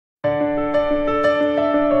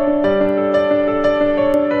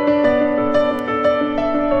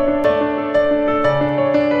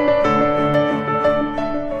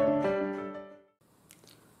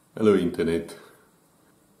Hello Internet.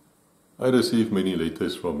 I receive many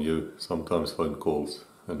letters from you, sometimes phone calls,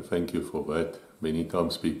 and thank you for that. Many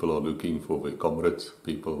times people are looking for their comrades,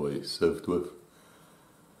 people they served with.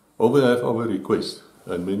 Or they have other requests,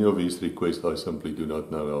 and many of these requests I simply do not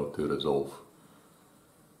know how to resolve.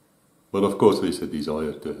 But of course there's a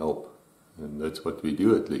desire to help, and that's what we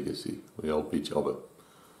do at Legacy. We help each other.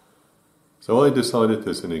 So I decided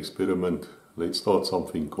as an experiment, let's start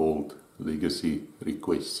something called Legacy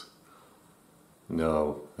Requests.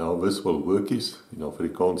 Now, how this will work is, in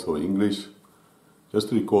Afrikaans or English,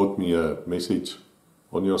 just record me a message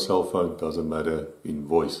on your cell phone, doesn't matter, in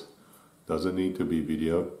voice. Doesn't need to be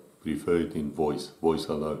video, prefer it in voice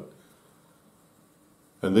alone.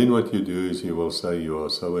 And then what you do is you will say you are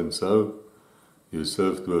so-and-so, you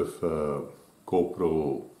served with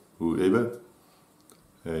Corporal whoever,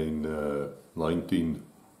 in 19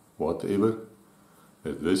 whatever,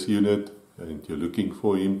 at this unit, and you're looking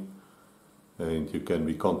for him, and you can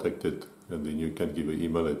be contacted, and then you can give an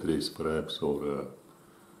email address perhaps, or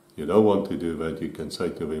you don't want to do that, you can say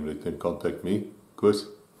to them, let them contact me, Chris,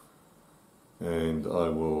 and I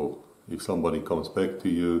will, if somebody comes back to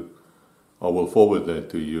you, I will forward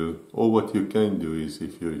that to you. Or what you can do is,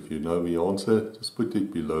 if you know the answer, just put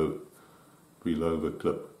it below the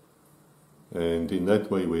clip. And in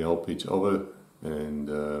that way we help each other, and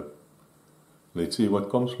let's see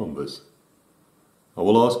what comes from this. I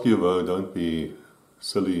will ask you though, don't be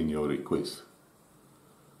silly in your request.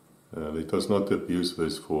 Let us not abuse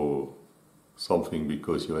this for something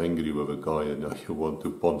because you're angry with a guy and now you want to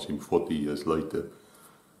punch him 40 years later.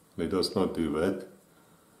 Let us not do that.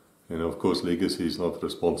 And of course Legacy is not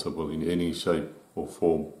responsible in any shape or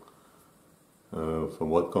form from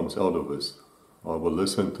what comes out of this. I will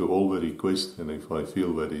listen to all the requests, and if I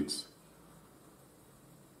feel that it's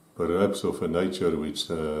perhaps of a nature which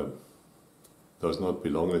does not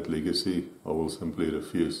belong at Legacy, I will simply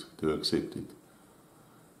refuse to accept it.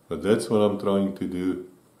 But that's what I'm trying to do,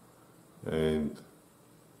 and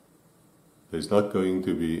there's not going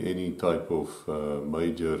to be any type of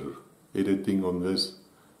major editing on this.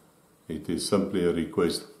 It is simply a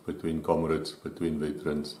request between comrades, between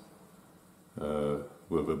veterans,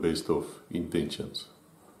 with the best of intentions,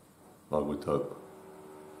 I would hope.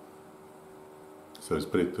 So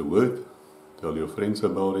spread the word, tell your friends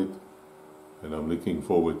about it, and I'm looking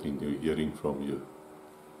forward to hearing from you.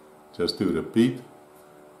 Just to repeat,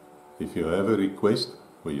 if you have a request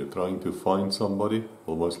where you're trying to find somebody,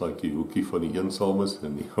 almost like die hoekie van die eensames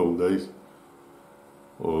in the old days,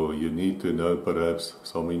 or you need to know perhaps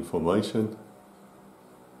some information,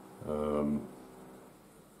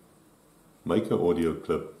 make an audio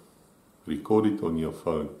clip, record it on your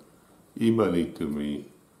phone, email it to me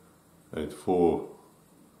at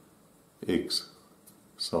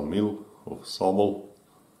 4xsamil of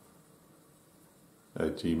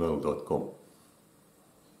samil@gmail.com.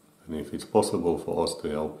 And if it's possible for us to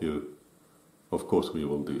help you, of course we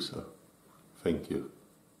will do so. Thank you.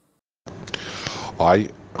 Hi,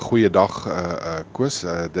 goeiedag Koos,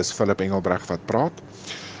 dis Phillip Engelbrecht wat praat.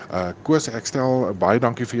 Koos, ek stel baie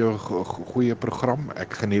dankie vir jou goeie program.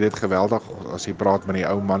 Ek geniet dit geweldig as jy praat met die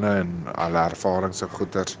ou manne en al ervarings en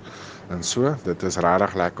goeters en so. Dit is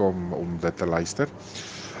regtig lekker om dit te luister.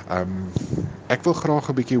 Ek wil graag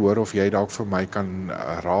 'n bietjie hoor of jy dalk vir my kan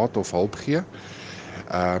raad of hulp gee.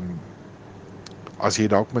 As jy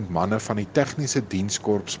dalk met manne van die tegniese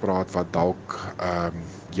dienskorps praat wat dalk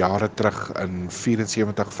jare terug in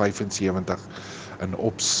 74, 75 in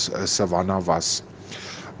Ops Savannah was.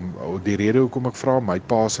 Die rede hoekom ek vra, my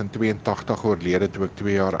pa is in 82 oorlede toe ek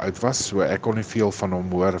 2 jaar oud was, so ek kon nie veel van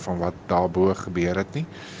hom hoor van wat daarbo gebeur het nie.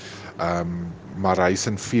 Maar hy is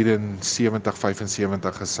in 74,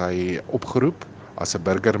 75 is hy opgeroep as 'n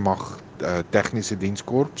burgermag tegniese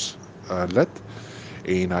dienskorps lid,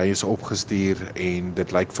 en hy is opgestuur, en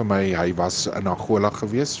dit lyk vir my hy was in Angola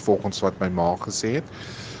gewees, volgens wat my ma gesê het,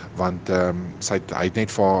 want hy het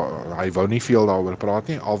net hy wou nie veel daaroor praat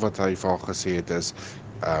nie. Al wat hy vir haar gesê het is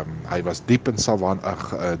hy was diep in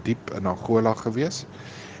diep in Angola gewees,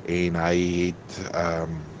 en hy het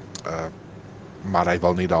maar hy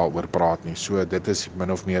wil nie daaroor praat nie. So dit is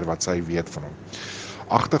min of meer wat sy weet van hom.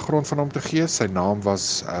 Agtergrond van hom te gee, sy naam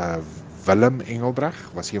was Phillip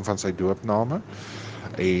Engelbrecht, was een van sy doopname,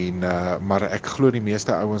 en maar ek glo die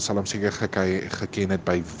meeste ouens sal hom seker geken het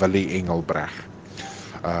by Willie Engelbrecht.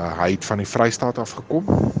 Hy het van die Vrystaat afgekom.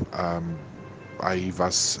 Hy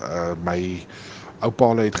was my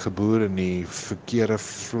oupa het geboor in die verkeerde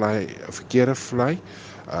vlei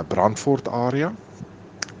Brandfort area,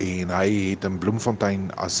 en hy het in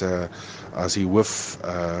Bloemfontein as die hoof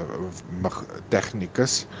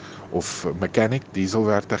tegnikus of mechanic,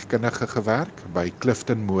 dieselwerktuigkundige gewerk by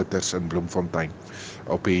Clifton Motors in Bloemfontein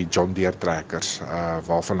op die John Deere trekkers,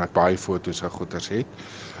 waarvan ek baie foto's en goeders het.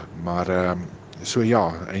 Maar so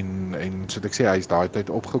ja, en soos ek sê, hy is daai tyd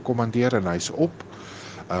opgekommandeer en hy's op.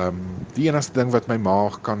 Die enigste ding wat my ma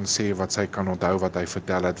kan sê, wat sy kan onthou wat hy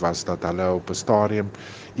vertel het, was dat hulle op 'n stadium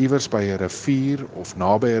iewers by 'n rivier of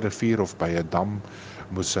naby 'n rivier of by 'n dam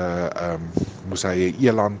moes hy 'n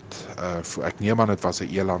eland, ek neem aan dit was 'n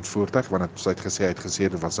eland voertuig, want hy het gesê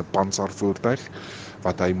dit was 'n panservoertuig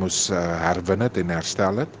wat hy moes herwin het en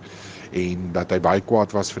herstel het, en dat hy baie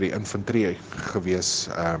kwaad was vir die infantrie gewees.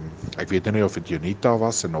 Ek weet nie of dit UNITA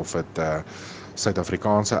was en of dit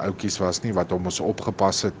Suid-Afrikaanse ouetjies was nie, wat hom moes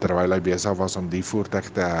opgepas het terwyl hy besig was om die voertuig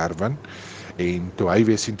te herwin. En toe hy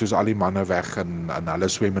weer sien, toe is al die manne weg en hulle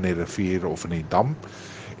swem in die rivier of in die dam.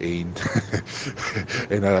 En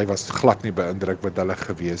en hy was glad nie beïndruk met hulle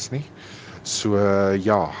gewees nie. So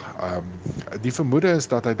ja, die vermoede is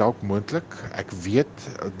dat hy dalk moontlik, ek weet,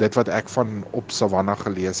 dit wat ek van op Savannah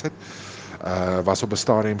gelees het, was op 'n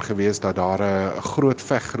stadium gewees dat daar 'n groot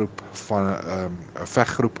veggroep van 'n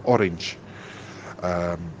veggroep Orange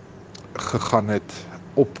gegaan het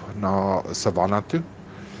op na Savannah toe.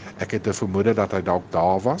 Ek het 'n vermoede dat hy dalk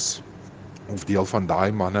daar was of deel van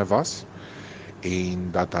daai manne was, en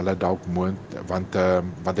dat hulle dalk want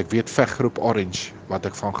ek weet veggroep Orange, wat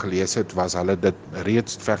ek van gelees het, was hulle dit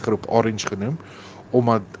reeds veggroep Orange genoem,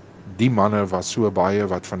 omdat die manne was so baie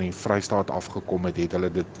wat van die Vrystaat afgekom het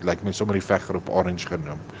hulle dit, lyk my, sommer die veggroep Orange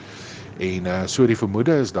genoem. En so die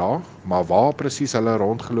vermoede is daar, maar waar presies hulle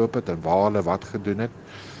rondgeloop het en waar hulle wat gedoen het,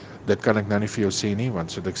 dit kan ek nou nie vir jou sê nie,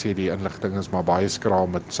 want soos ek sê, die inligting is maar baie skraal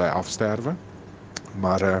met sy afsterwe.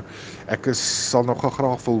 Maar ek sal nog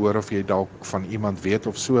graag wil hoor of jy dalk van iemand weet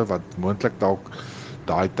of so, wat moontlik dalk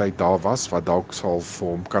daai tyd daar was, wat dalk sal vir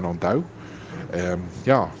hom kan onthou.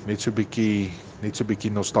 Ja, net so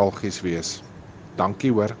bietjie nostalgies wees.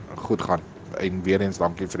 Dankie hoor, goed gaan. En weer eens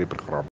dankie vir die program.